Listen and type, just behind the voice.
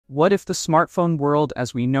What if the smartphone world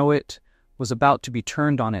as we know it was about to be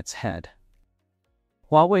turned on its head?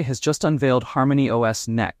 Huawei has just unveiled HarmonyOS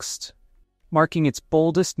NEXT, marking its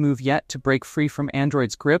boldest move yet to break free from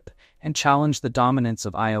Android's grip and challenge the dominance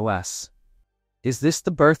of iOS. Is this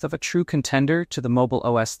the birth of a true contender to the mobile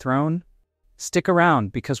OS throne? Stick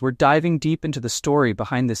around because we're diving deep into the story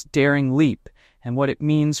behind this daring leap and what it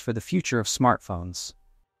means for the future of smartphones.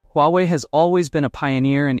 Huawei has always been a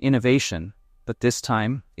pioneer in innovation, but this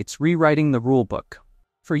time, it's rewriting the rulebook.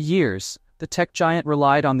 For years, the tech giant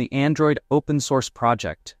relied on the Android open source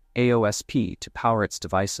project, AOSP, to power its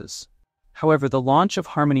devices. However, the launch of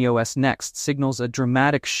HarmonyOS NEXT signals a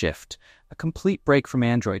dramatic shift, a complete break from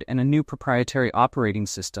Android and a new proprietary operating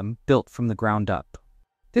system built from the ground up.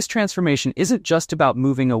 This transformation isn't just about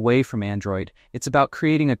moving away from Android, it's about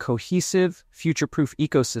creating a cohesive, future-proof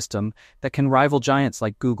ecosystem that can rival giants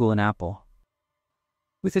like Google and Apple.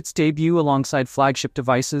 With its debut alongside flagship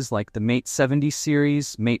devices like the Mate 70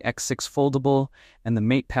 series, Mate X6 foldable, and the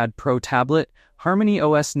MatePad Pro tablet,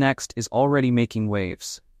 HarmonyOS NEXT is already making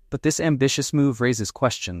waves. But this ambitious move raises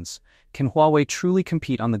questions. Can Huawei truly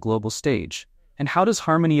compete on the global stage? And how does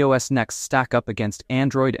HarmonyOS NEXT stack up against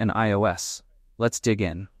Android and iOS? Let's dig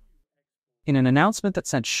in. In an announcement that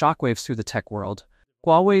sent shockwaves through the tech world,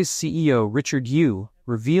 Huawei's CEO Richard Yu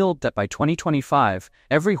revealed that by 2025,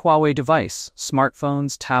 every Huawei device,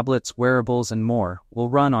 smartphones, tablets, wearables, and more, will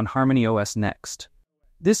run on HarmonyOS NEXT.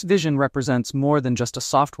 This vision represents more than just a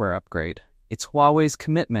software upgrade. It's Huawei's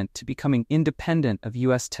commitment to becoming independent of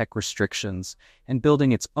US tech restrictions and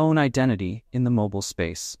building its own identity in the mobile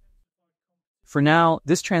space. For now,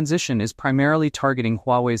 this transition is primarily targeting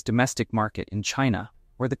Huawei's domestic market in China,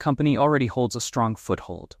 where the company already holds a strong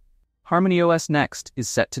foothold. HarmonyOS NEXT is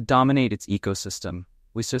set to dominate its ecosystem,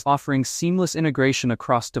 which is offering seamless integration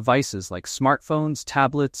across devices like smartphones,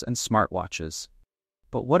 tablets, and smartwatches.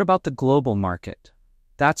 But what about the global market?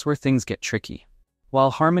 That's where things get tricky.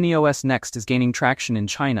 While HarmonyOS NEXT is gaining traction in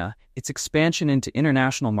China, its expansion into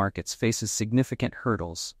international markets faces significant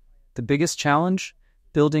hurdles. The biggest challenge?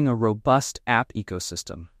 Building a robust app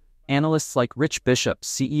ecosystem. Analysts like Rich Bishop,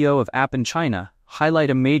 CEO of App in China, highlight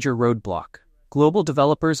a major roadblock. Global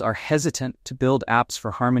developers are hesitant to build apps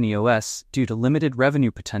for HarmonyOS due to limited revenue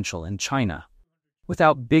potential in China.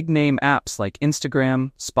 Without big-name apps like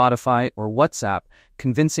Instagram, Spotify, or WhatsApp,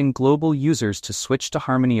 convincing global users to switch to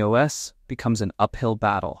HarmonyOS becomes an uphill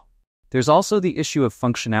battle. There's also the issue of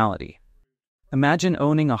functionality. Imagine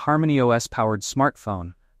owning a HarmonyOS-powered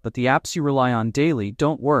smartphone, but the apps you rely on daily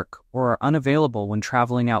don't work or are unavailable when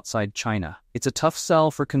traveling outside China. It's a tough sell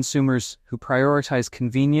for consumers who prioritize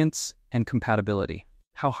convenience and compatibility.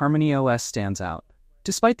 How HarmonyOS stands out.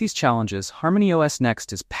 Despite these challenges, HarmonyOS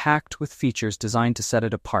NEXT is packed with features designed to set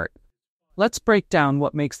it apart. Let's break down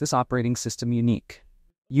what makes this operating system unique.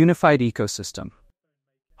 Unified ecosystem.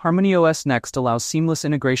 HarmonyOS NEXT allows seamless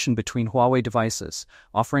integration between Huawei devices,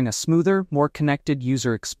 offering a smoother, more connected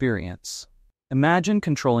user experience. Imagine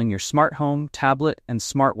controlling your smart home, tablet, and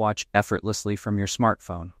smartwatch effortlessly from your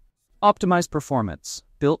smartphone. Optimized performance.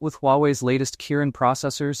 Built with Huawei's latest Kirin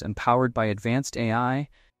processors and powered by advanced AI,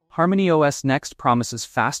 HarmonyOS NEXT promises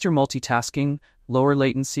faster multitasking, lower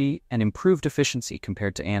latency, and improved efficiency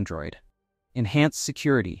compared to Android. Enhanced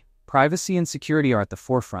security. Privacy and security are at the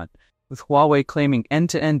forefront, with Huawei claiming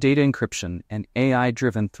end-to-end data encryption and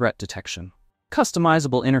AI-driven threat detection.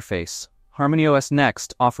 Customizable interface. HarmonyOS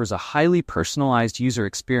NEXT offers a highly personalized user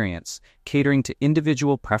experience, catering to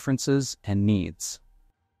individual preferences and needs.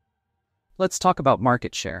 Let's talk about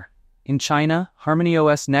market share. In China,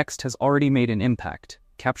 HarmonyOS NEXT has already made an impact,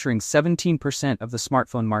 capturing 17% of the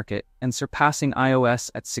smartphone market and surpassing iOS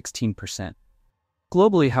at 16%.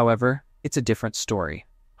 Globally, however, it's a different story.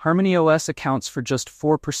 HarmonyOS accounts for just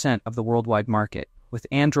 4% of the worldwide market, with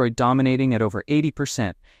Android dominating at over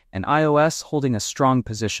 80% and iOS holding a strong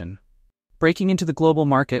position. Breaking into the global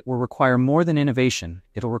market will require more than innovation.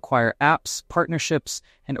 It'll require apps, partnerships,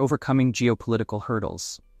 and overcoming geopolitical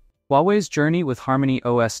hurdles. Huawei's journey with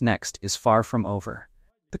HarmonyOS NEXT is far from over.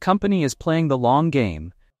 The company is playing the long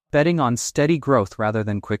game, betting on steady growth rather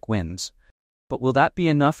than quick wins. But will that be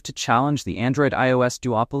enough to challenge the Android-iOS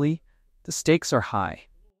duopoly? The stakes are high.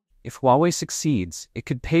 If Huawei succeeds, it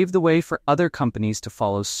could pave the way for other companies to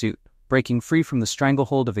follow suit, breaking free from the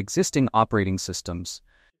stranglehold of existing operating systems.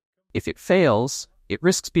 If it fails, it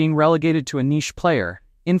risks being relegated to a niche player,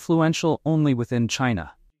 influential only within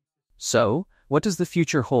China. So, what does the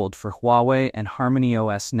future hold for Huawei and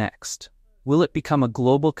HarmonyOS NEXT? Will it become a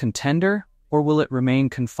global contender, or will it remain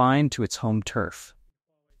confined to its home turf?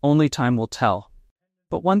 Only time will tell.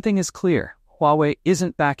 But one thing is clear, Huawei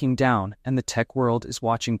isn't backing down and the tech world is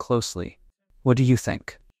watching closely. What do you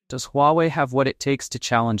think? Does Huawei have what it takes to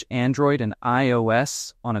challenge Android and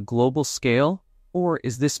iOS on a global scale, or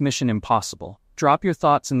is this mission impossible? Drop your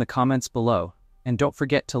thoughts in the comments below, and don't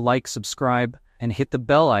forget to like, subscribe, and hit the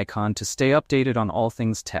bell icon to stay updated on all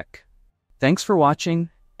things tech. Thanks for watching,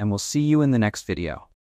 and we'll see you in the next video.